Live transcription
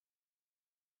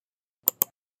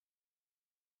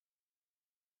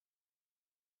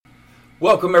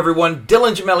Welcome everyone,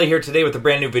 Dylan Gemelli here today with a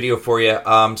brand new video for you.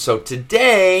 So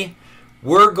today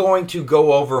we're going to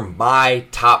go over my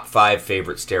top 5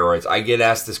 favorite steroids. I get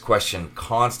asked this question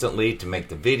constantly to make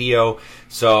the video,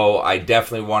 so I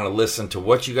definitely want to listen to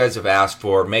what you guys have asked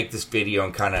for, make this video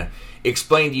and kind of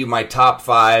explain to you my top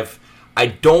 5.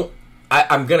 I'm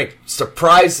going to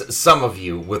surprise some of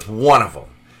you with one of them.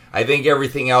 I think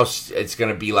everything else, it's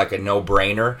going to be like a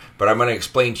no-brainer, but I'm going to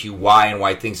explain to you why and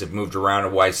why things have moved around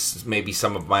and why maybe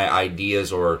some of my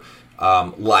ideas or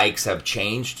likes have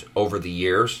changed over the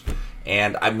years.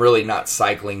 And I'm really not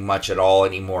cycling much at all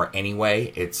anymore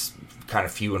anyway. It's kind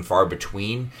of few and far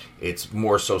between. It's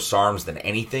more so SARMs than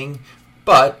anything.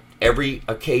 But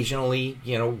occasionally,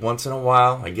 once in a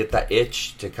while, I get that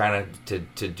itch to kind of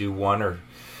to do one or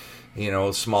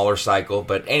smaller cycle.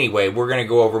 But anyway, we're going to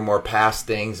go over more past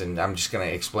things, and I'm just going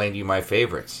to explain to you my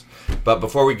favorites. But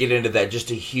before we get into that, just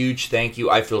a huge thank you.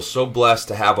 I feel so blessed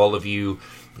to have all of you,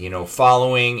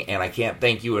 following, and I can't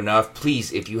thank you enough.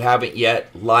 Please, if you haven't yet,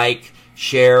 like,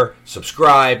 share,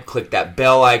 subscribe, click that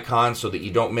bell icon so that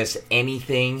you don't miss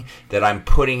anything that I'm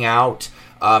putting out.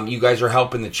 You guys are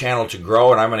helping the channel to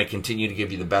grow, and I'm going to continue to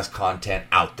give you the best content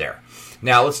out there.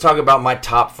 Now, let's talk about my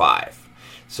top 5.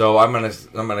 So I'm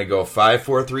gonna go 5,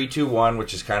 4, 3, 2, 1,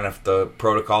 which is kind of the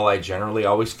protocol I generally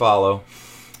always follow.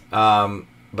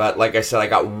 But like I said, I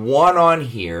got one on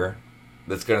here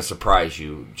that's gonna surprise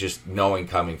you, just knowing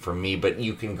coming from me. But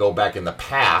you can go back in the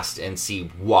past and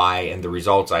see why and the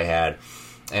results I had,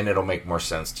 and it'll make more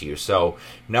sense to you. So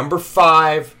number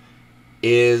 5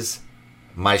 is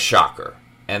my shocker,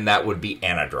 and that would be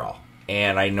Anadrol.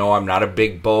 And I know I'm not a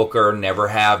big bulker, never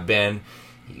have been.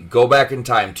 Go back in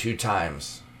time 2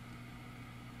 times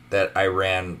that I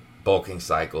ran bulking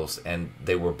cycles, and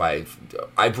they were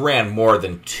I've ran more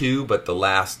than 2, but the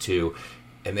last 2,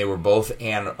 and they were both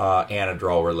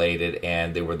Anadrol related,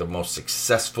 and they were the most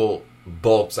successful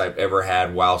bulks I've ever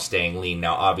had while staying lean.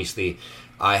 Now, obviously,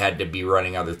 I had to be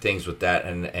running other things with that,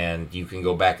 and you can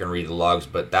go back and read the logs,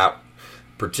 but that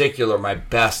particular, my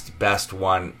best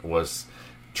one was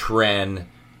Tren,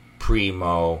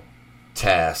 Primo,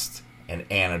 Test, and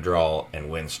Anadrol and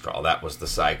Winstrol. That was the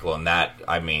cycle, and that,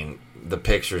 the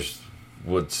pictures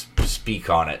would speak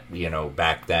on it,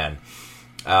 back then.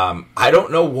 I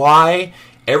don't know why.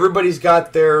 Everybody's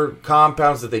got their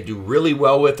compounds that they do really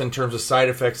well with in terms of side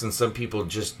effects, and some people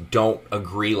just don't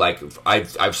agree. Like,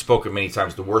 I've spoken many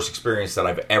times, the worst experience that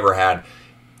I've ever had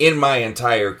in my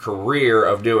entire career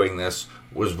of doing this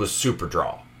was with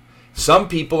Superdrol. Some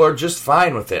people are just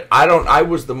fine with it. I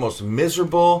was the most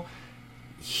miserable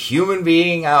human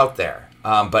being out there.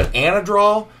 But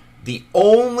Anadrol, the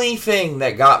only thing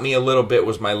that got me a little bit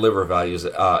was my liver values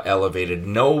elevated.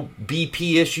 No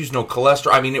BP issues, no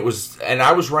cholesterol. It was, and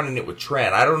I was running it with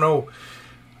Tren. I don't know,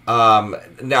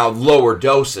 now lower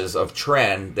doses of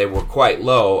Tren, they were quite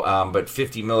low, but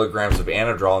 50 milligrams of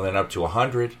Anadrol and then up to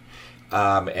 100.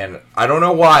 And I don't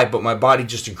know why, but my body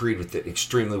just agreed with it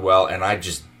extremely well, and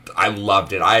I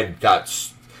loved it. I got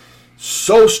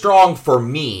so strong for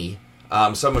me.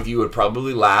 Some of you would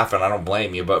probably laugh, and I don't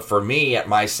blame you, but for me, at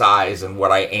my size and what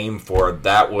I aim for,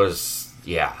 that was,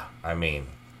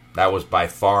 that was by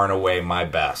far and away my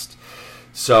best.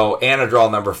 So,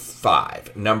 Anadrol, number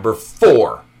 5. Number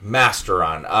 4,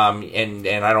 Masteron.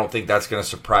 And I don't think that's going to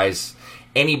surprise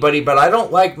anybody, but I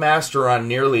don't like Masteron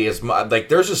nearly as much. Like,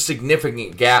 there's a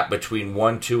significant gap between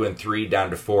 1, 2, and 3 down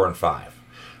to 4 and 5.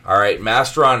 All right,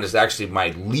 Masteron is actually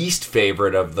my least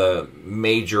favorite of the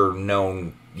major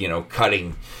known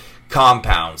cutting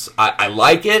compounds. I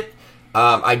like it.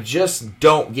 I just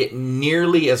don't get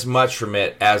nearly as much from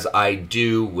it as I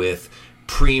do with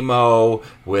Primo,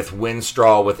 with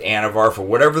Winstrol, with Anavar. For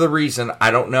whatever the reason,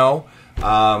 I don't know.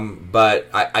 But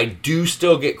I do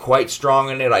still get quite strong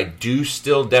in it. I do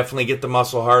still definitely get the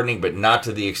muscle hardening, but not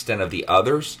to the extent of the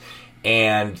others.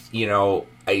 And,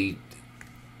 I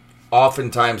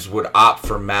oftentimes would opt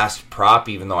for masked prop,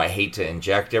 even though I hate to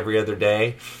inject every other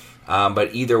day.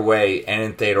 But either way,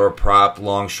 enanthate or prop,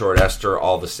 long, short ester,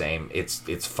 all the same.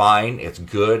 It's fine. It's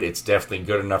good. It's definitely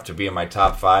good enough to be in my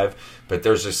top 5. But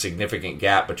there's a significant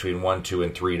gap between 1, 2,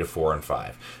 and 3 to 4 and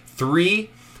 5. 3,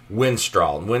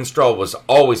 Winstrol. Winstrol was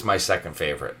always my second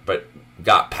favorite, but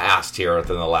got passed here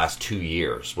within the last 2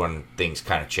 years when things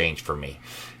kind of changed for me.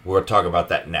 We'll talk about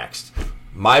that next.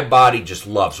 My body just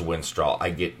loves Winstrol. I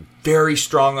get very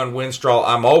strong on Winstrol.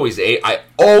 I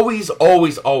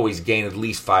always gain at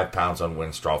least 5 pounds on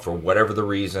Winstrol for whatever the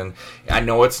reason. I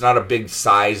know it's not a big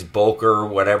size bulker,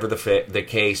 whatever the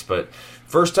case, but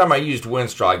first time I used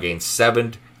Winstrol, I gained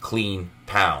 7 clean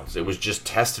pounds. It was just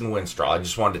testing Winstrol. I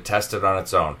just wanted to test it on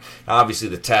its own. Now, obviously,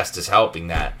 the test is helping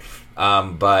that,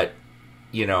 but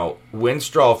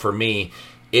Winstrol for me,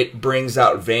 it brings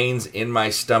out veins in my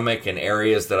stomach and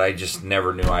areas that I just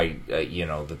never knew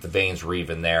that the veins were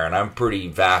even there. And I'm pretty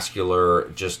vascular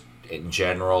just in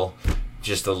general,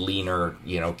 just a leaner,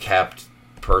 kept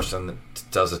person that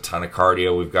does a ton of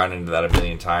cardio. We've gotten into that a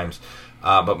million times.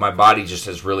 But my body just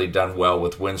has really done well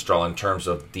with Winstrol in terms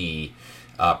of the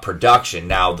production.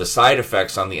 Now, the side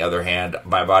effects, on the other hand,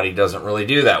 my body doesn't really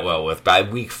do that well with. By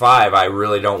week 5, I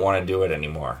really don't want to do it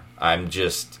anymore. And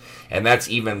that's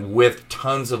even with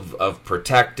tons of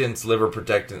protectants, liver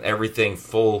protectant, everything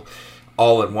full,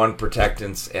 all-in-one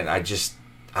protectants, and I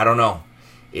don't know.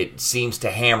 It seems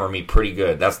to hammer me pretty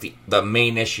good. That's the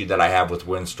main issue that I have with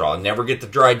Winstrol. I never get the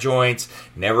dry joints,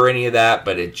 never any of that,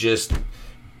 but it just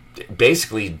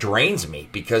basically drains me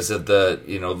because of the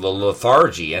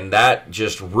lethargy, and that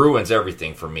just ruins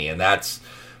everything for me, and that's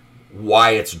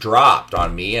why it's dropped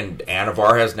on me. And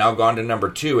Anavar has now gone to number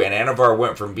 2, and Anavar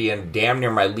went from being damn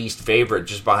near my least favorite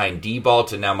just behind D-Bol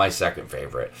to now my second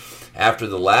favorite. After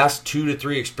the last 2 to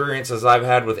 3 experiences I've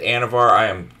had with Anavar, I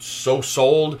am so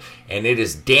sold, and it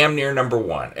is damn near number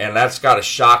 1. And that's got to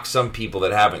shock some people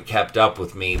that haven't kept up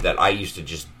with me, that I used to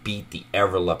just beat the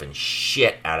ever-loving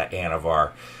shit out of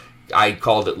Anavar. I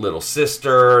called it little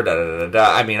sister,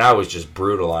 da-da-da-da. I mean, I was just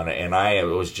brutal on it, and I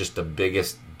was just the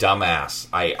biggest dumbass.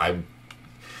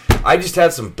 I just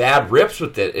had some bad rips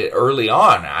with it early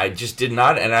on. I just did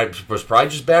not, and I was probably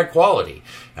just bad quality.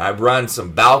 And I've run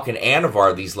some Balk and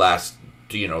Anavar these last,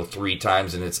 3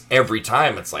 times, and it's every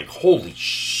time it's like, holy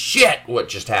shit, what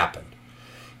just happened?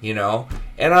 And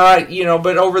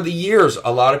but over the years,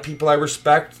 a lot of people I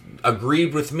respect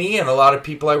agreed with me, and a lot of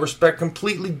people I respect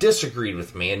completely disagreed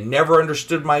with me and never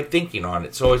understood my thinking on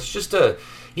it. So it's just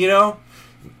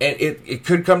and it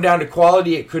could come down to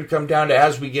quality. It could come down to,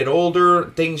 as we get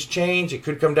older, things change. It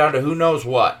could come down to who knows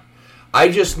what. I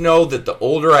just know that the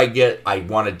older I get, I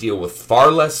want to deal with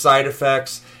far less side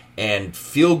effects and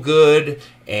feel good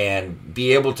and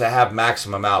be able to have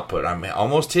maximum output. I'm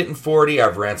almost hitting 40.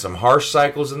 I've ran some harsh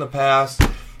cycles in the past.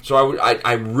 So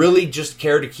I really just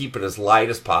care to keep it as light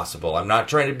as possible. I'm not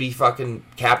trying to be fucking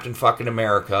Captain fucking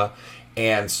America.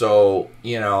 And so,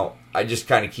 I just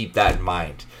kind of keep that in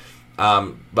mind.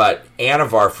 But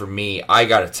Anavar for me, I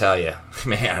got to tell you,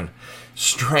 man,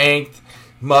 strength,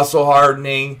 muscle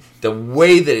hardening, the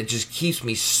way that it just keeps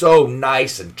me so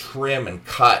nice and trim and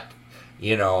cut,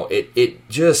 it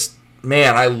just,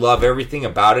 man, I love everything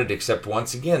about it, except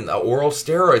once again, the oral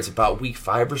steroids about week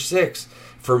 5 or 6.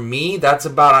 For me, that's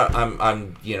about,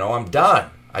 I'm done.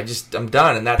 I'm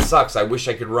done, and that sucks. I wish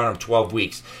I could run them 12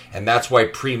 weeks, and that's why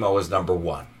Primo is number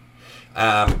 1.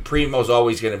 Primo's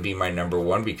always going to be my number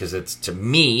 1 because it's, to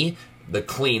me, the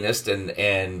cleanest,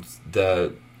 and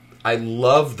I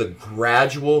love the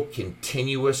gradual,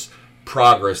 continuous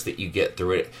progress that you get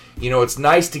through it. It's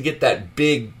nice to get that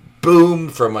big boom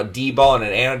from a D-Bol and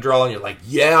an Anadrol, and you're like,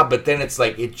 yeah, but then it's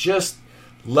like, it just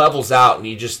levels out, and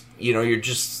you just, you're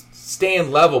just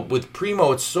staying level. With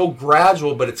Primo, it's so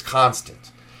gradual, but it's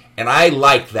constant. And I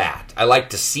like that. I like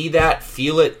to see that,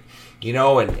 feel it,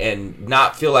 and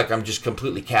not feel like I'm just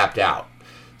completely capped out.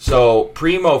 So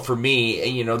Primo for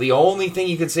me, the only thing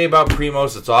you can say about Primo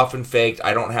is it's often faked.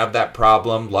 I don't have that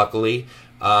problem, luckily.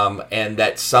 And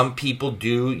that some people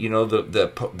do,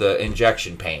 the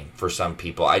injection pain for some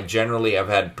people. I generally have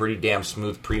had pretty damn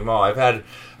smooth Primo. I've had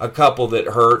a couple that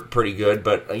hurt pretty good,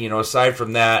 but, aside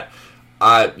from that,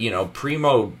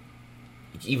 Primo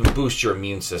even boosts your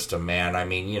immune system, man. I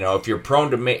mean, if you're prone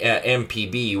to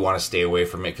MPB, you want to stay away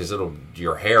from it because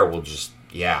your hair will just,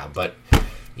 but,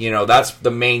 that's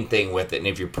the main thing with it. And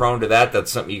if you're prone to that,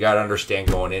 that's something you got to understand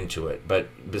going into it.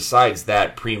 But besides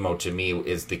that, Primo to me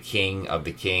is the king of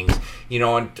the kings.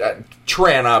 And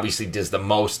Tren obviously does the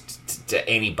most to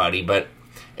anybody, but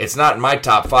it's not in my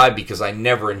top 5 because I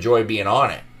never enjoy being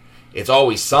on it. It's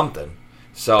always something.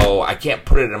 So I can't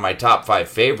put it in my top 5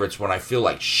 favorites when I feel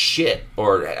like shit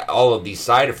or all of these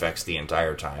side effects the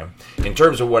entire time. In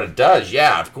terms of what it does,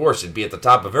 yeah, of course, it'd be at the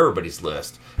top of everybody's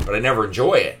list. But I never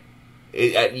enjoy it.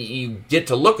 You get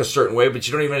to look a certain way, but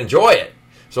you don't even enjoy it.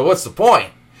 So what's the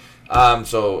point?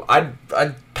 So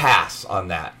I'd pass on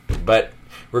that. But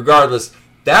regardless,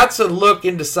 that's a look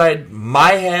inside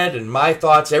my head and my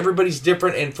thoughts. Everybody's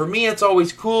different. And for me, it's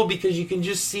always cool because you can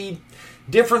just see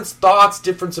different thoughts,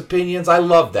 different opinions. I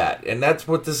love that. And that's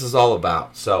what this is all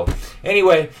about. So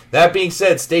anyway, that being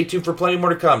said, stay tuned for plenty more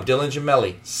to come. Dylan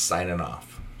Gemelli, signing off.